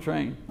 I'm on the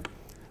train.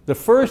 The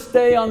first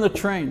day on the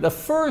train,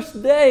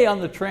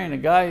 a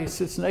guy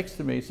sits next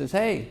to me. He says,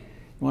 "Hey, you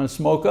want to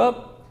smoke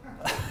up?"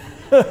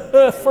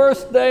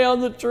 First day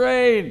on the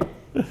train.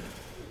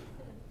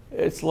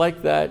 It's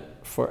like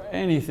that for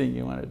anything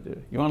you want to do.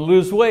 You want to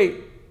lose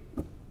weight?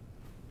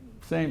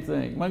 Same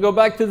thing. You want to go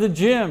back to the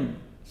gym?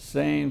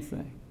 Same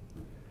thing.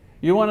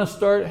 You want to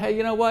start, hey,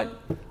 you know what?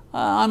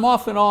 I'm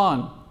off and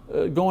on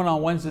going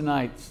on Wednesday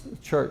nights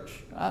church.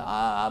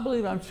 I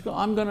believe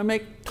I'm going to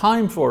make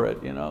time for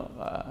it. You know,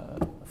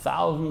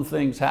 1,000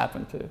 things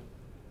happen to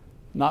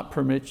not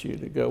permit you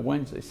to go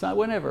Wednesday,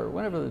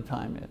 whenever the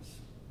time is.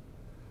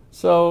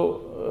 So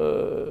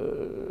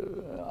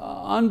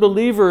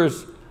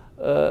unbelievers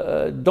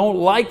don't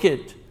like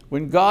it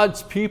when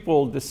God's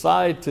people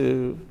decide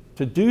to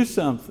do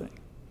something.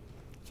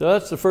 So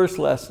that's the first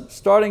lesson.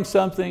 Starting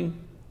something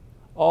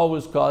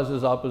always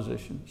causes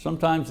opposition.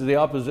 Sometimes the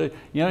opposition,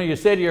 you know, you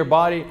say to your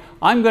body,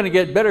 I'm going to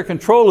get better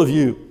control of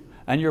you.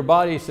 And your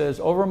body says,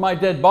 over my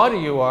dead body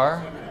you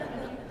are.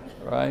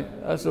 Right?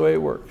 That's the way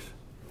it works.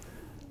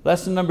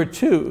 Lesson number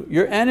 2,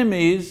 your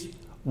enemies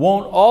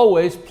won't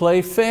always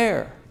play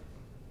fair.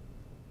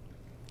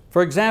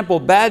 For example,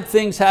 bad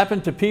things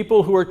happen to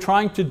people who are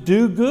trying to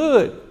do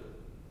good.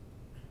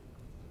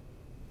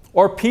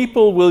 Or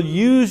people will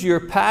use your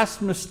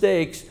past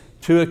mistakes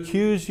to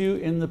accuse you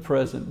in the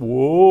present.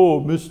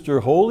 Whoa,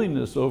 Mr.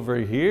 Holiness over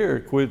here,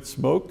 quit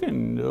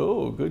smoking.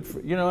 No, good for,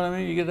 you know what I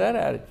mean? You get that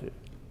attitude.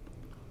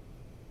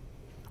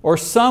 Or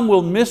some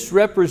will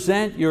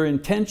misrepresent your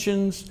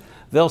intentions.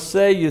 They'll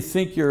say you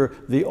think you're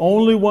the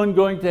only one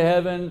going to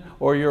heaven,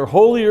 or you're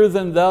holier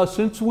than thou.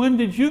 Since when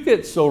did you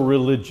get so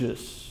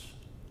religious?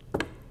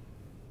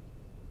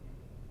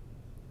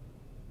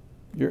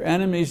 Your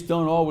enemies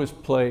don't always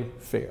play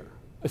fair.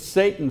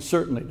 Satan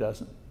certainly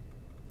doesn't.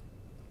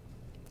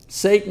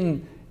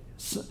 Satan,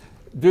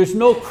 there's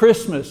no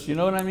Christmas, you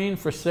know what I mean,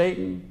 for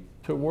Satan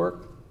to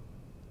work.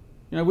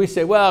 You know, we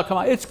say, well, come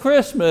on, it's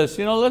Christmas,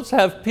 you know, let's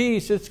have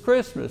peace, it's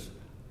Christmas.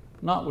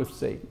 Not with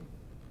Satan.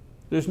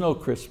 There's no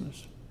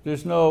Christmas.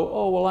 There's no,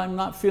 oh, well, I'm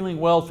not feeling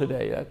well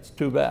today, that's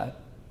too bad.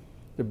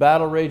 The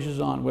battle rages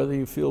on, whether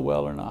you feel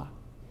well or not.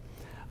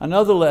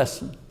 Another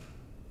lesson,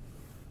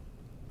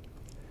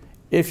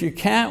 if you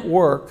can't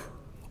work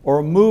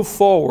or move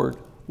forward,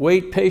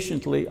 wait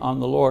patiently on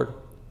the Lord.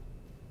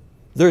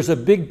 There's a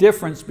big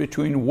difference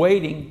between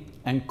waiting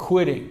and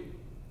quitting.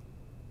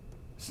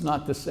 It's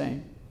not the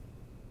same.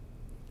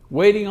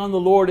 Waiting on the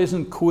Lord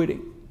isn't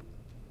quitting.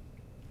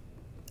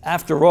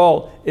 After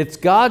all, it's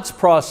God's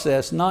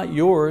process, not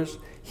yours.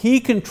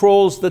 He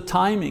controls the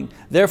timing.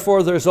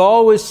 Therefore, there's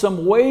always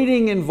some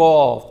waiting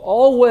involved,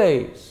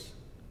 always.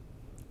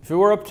 If it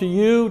were up to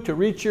you to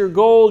reach your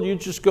goal, you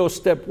just go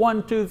step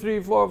 1, 2,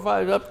 3, 4,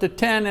 5, up to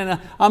 10, and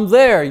I'm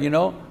there, you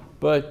know.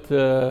 But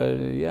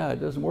yeah,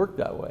 it doesn't work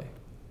that way.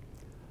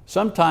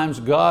 Sometimes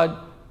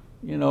God,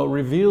 you know,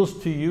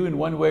 reveals to you in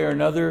one way or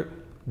another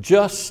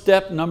just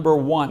step number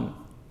 1.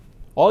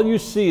 All you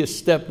see is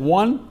step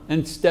 1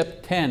 and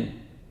step 10.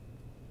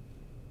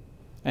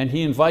 And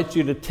He invites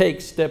you to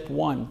take step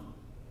 1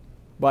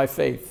 by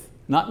faith,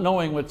 not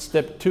knowing what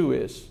step 2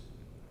 is.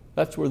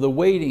 That's where the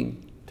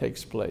waiting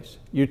takes place.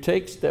 You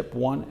take step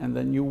 1 and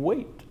then you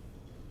wait.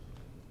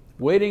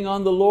 Waiting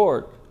on the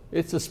Lord,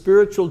 it's a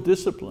spiritual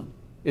discipline.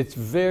 It's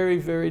very,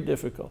 very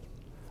difficult,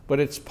 but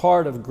it's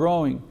part of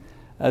growing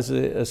as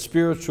a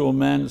spiritual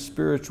man, a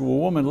spiritual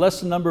woman.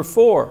 Lesson number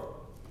 4,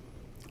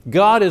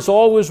 God is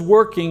always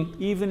working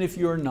even if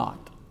you're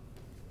not.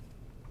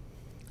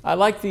 I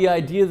like the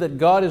idea that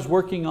God is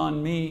working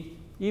on me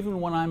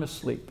even when I'm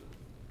asleep.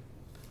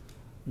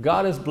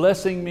 God is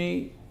blessing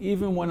me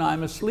even when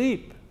I'm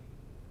asleep.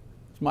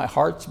 My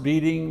heart's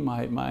beating,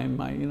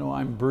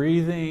 I'm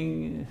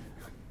breathing.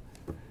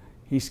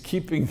 He's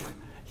keeping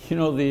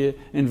the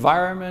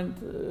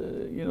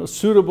environment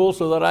suitable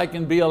so that I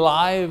can be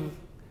alive.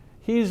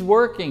 He's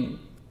working,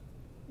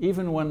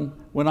 even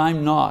when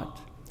I'm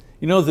not.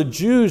 The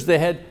Jews, they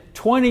had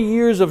 20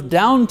 years of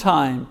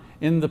downtime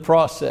in the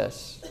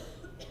process.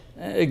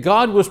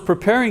 God was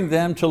preparing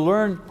them to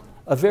learn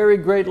a very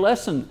great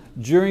lesson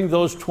during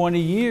those 20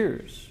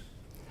 years.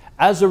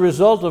 As a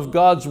result of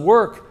God's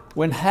work,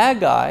 when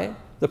Haggai,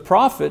 the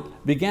prophet,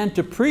 began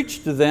to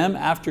preach to them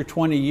after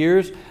 20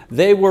 years,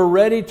 they were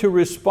ready to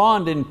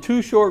respond in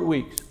 2 short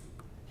weeks.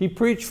 He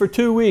preached for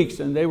 2 weeks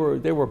and they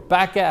were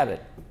back at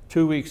it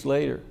 2 weeks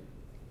later.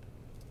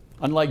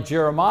 Unlike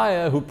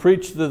Jeremiah, who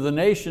preached to the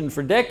nation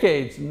for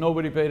decades and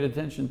nobody paid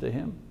attention to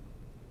him.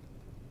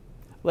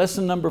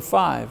 Lesson number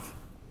 5.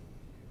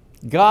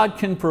 God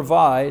can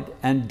provide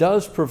and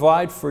does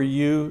provide for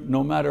you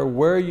no matter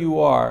where you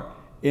are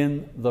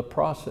in the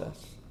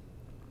process.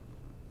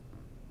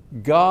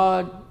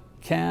 God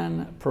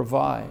can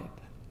provide.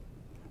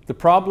 The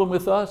problem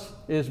with us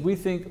is we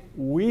think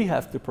we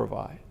have to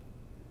provide.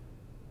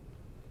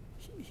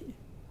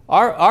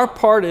 Our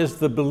part is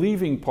the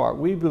believing part.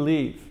 We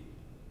believe.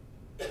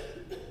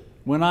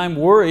 When I'm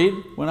worried,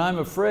 when I'm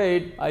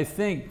afraid, I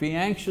think, be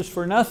anxious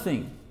for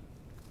nothing.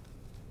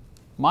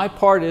 My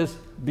part is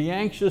be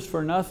anxious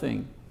for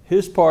nothing.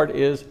 His part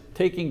is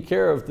taking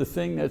care of the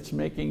thing that's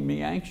making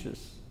me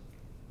anxious.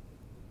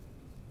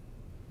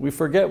 We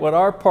forget what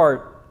our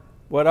part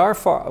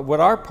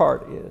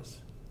is.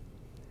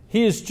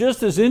 He is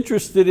just as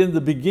interested in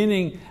the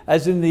beginning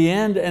as in the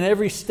end and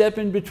every step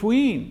in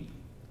between.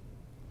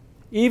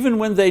 Even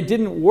when they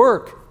didn't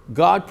work,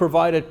 God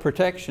provided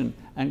protection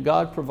and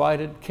God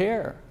provided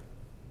care.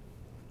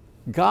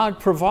 God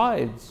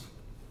provides.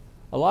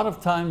 A lot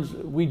of times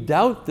we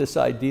doubt this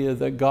idea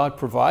that God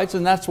provides,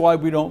 and that's why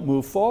we don't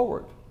move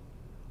forward.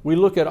 We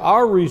look at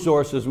our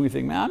resources and we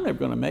think, man, I'm never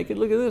going to make it.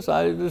 Look at this,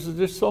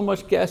 there's so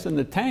much gas in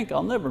the tank,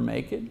 I'll never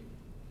make it.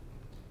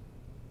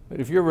 But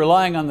if you're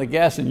relying on the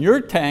gas in your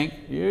tank,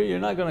 you're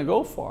not going to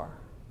go far.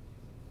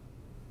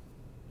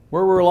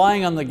 We're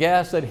relying on the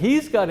gas that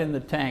He's got in the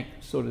tank,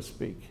 so to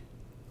speak.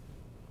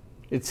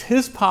 It's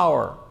His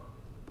power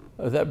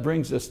that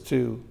brings us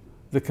to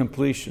the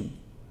completion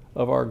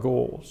of our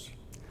goals.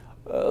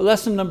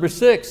 Lesson number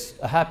 6,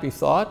 a happy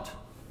thought.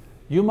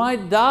 You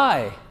might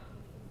die.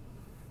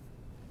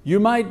 You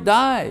might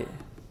die.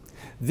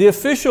 The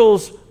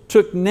officials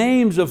took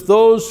names of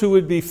those who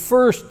would be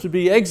first to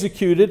be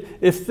executed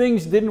if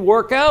things didn't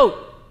work out.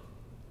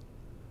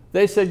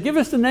 They said, give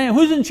us the name.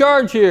 Who's in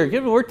charge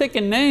here? We're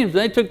taking names.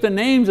 They took the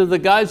names of the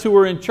guys who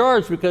were in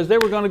charge because they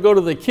were going to go to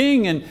the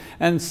king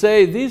and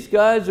say, these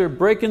guys are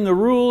breaking the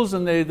rules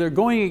and they're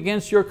going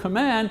against your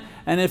command.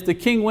 And if the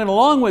king went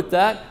along with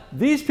that,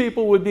 these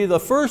people would be the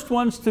first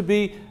ones to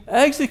be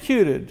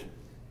executed.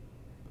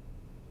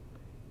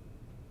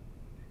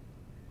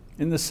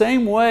 In the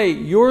same way,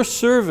 your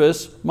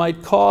service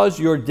might cause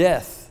your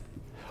death,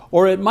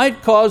 or it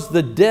might cause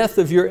the death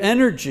of your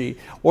energy,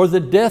 or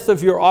the death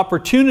of your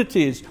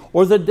opportunities,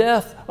 or the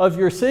death of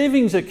your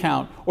savings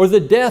account, or the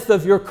death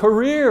of your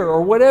career,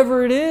 or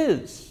whatever it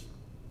is.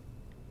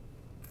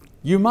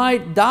 You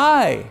might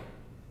die.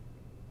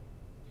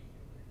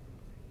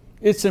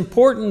 It's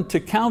important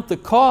to count the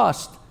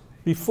cost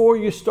before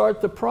you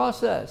start the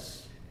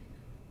process.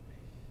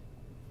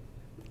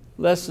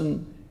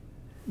 Lesson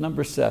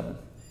number 7.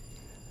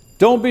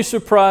 Don't be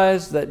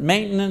surprised that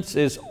maintenance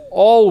is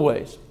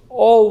always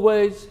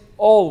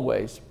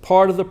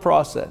part of the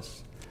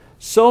process.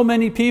 So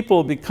many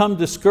people become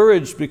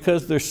discouraged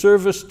because their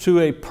service to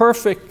a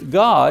perfect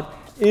God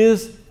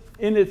is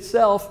in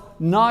itself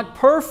not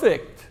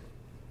perfect.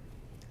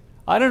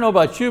 I don't know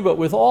about you, but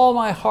with all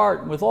my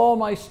heart, with all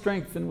my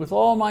strength, and with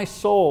all my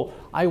soul,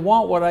 I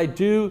want what I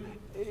do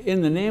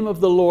in the name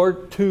of the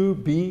Lord to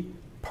be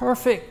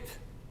perfect.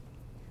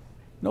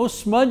 No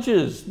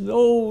smudges,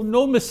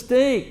 no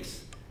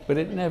mistakes, but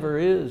it never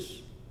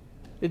is.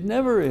 It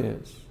never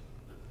is.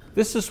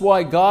 This is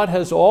why God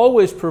has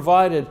always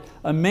provided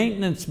a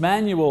maintenance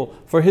manual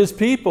for His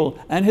people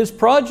and His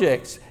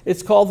projects.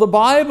 It's called the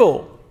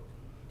Bible.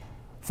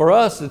 For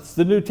us, it's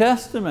the New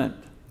Testament.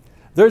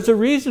 There's a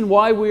reason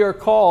why we are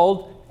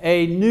called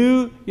a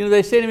new,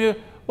 they say to me,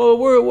 well,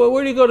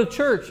 where do you go to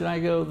church? And I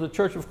go, the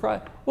Church of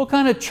Christ. What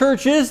kind of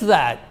church is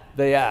that?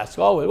 They ask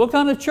always, what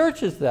kind of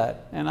church is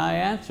that? And I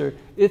answer,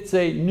 it's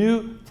a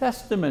New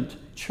Testament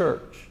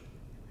church.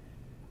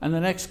 And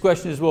the next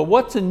question is, well,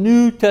 what's a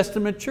New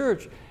Testament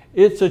church?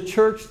 It's a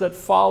church that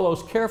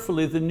follows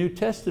carefully the New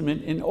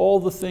Testament in all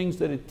the things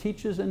that it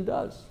teaches and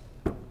does.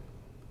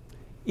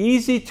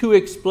 Easy to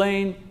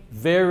explain,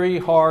 very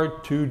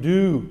hard to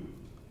do.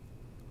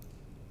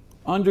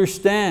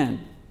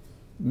 Understand,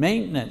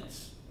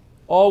 maintenance,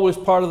 always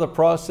part of the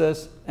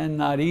process and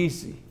not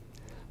easy.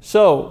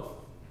 So,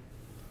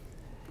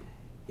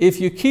 if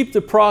you keep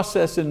the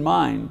process in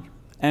mind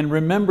and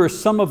remember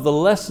some of the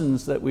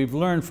lessons that we've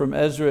learned from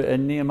Ezra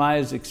and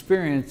Nehemiah's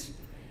experience,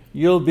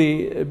 you'll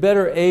be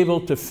better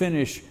able to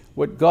finish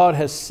what God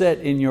has set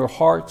in your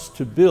hearts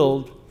to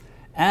build,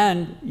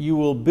 and you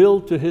will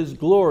build to His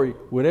glory.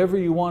 Whatever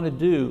you want to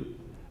do,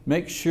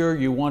 make sure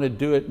you want to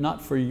do it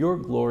not for your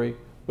glory,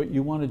 but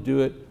you want to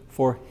do it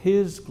for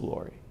His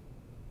glory.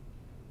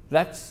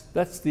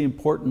 That's the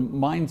important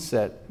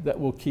mindset that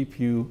will keep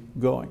you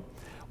going.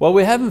 Well,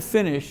 we haven't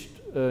finished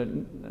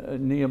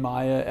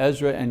Nehemiah,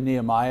 Ezra and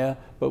Nehemiah,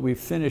 but we've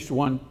finished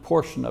one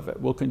portion of it.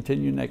 We'll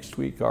continue next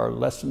week our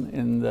lesson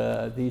in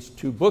these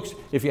two books.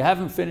 If you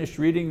haven't finished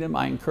reading them,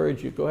 I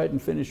encourage you, go ahead and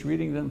finish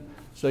reading them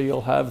so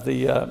you'll have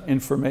the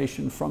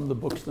information from the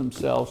books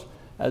themselves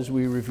as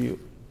we review.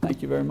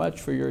 Thank you very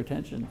much for your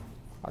attention.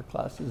 Our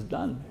class is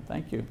done.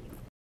 Thank you.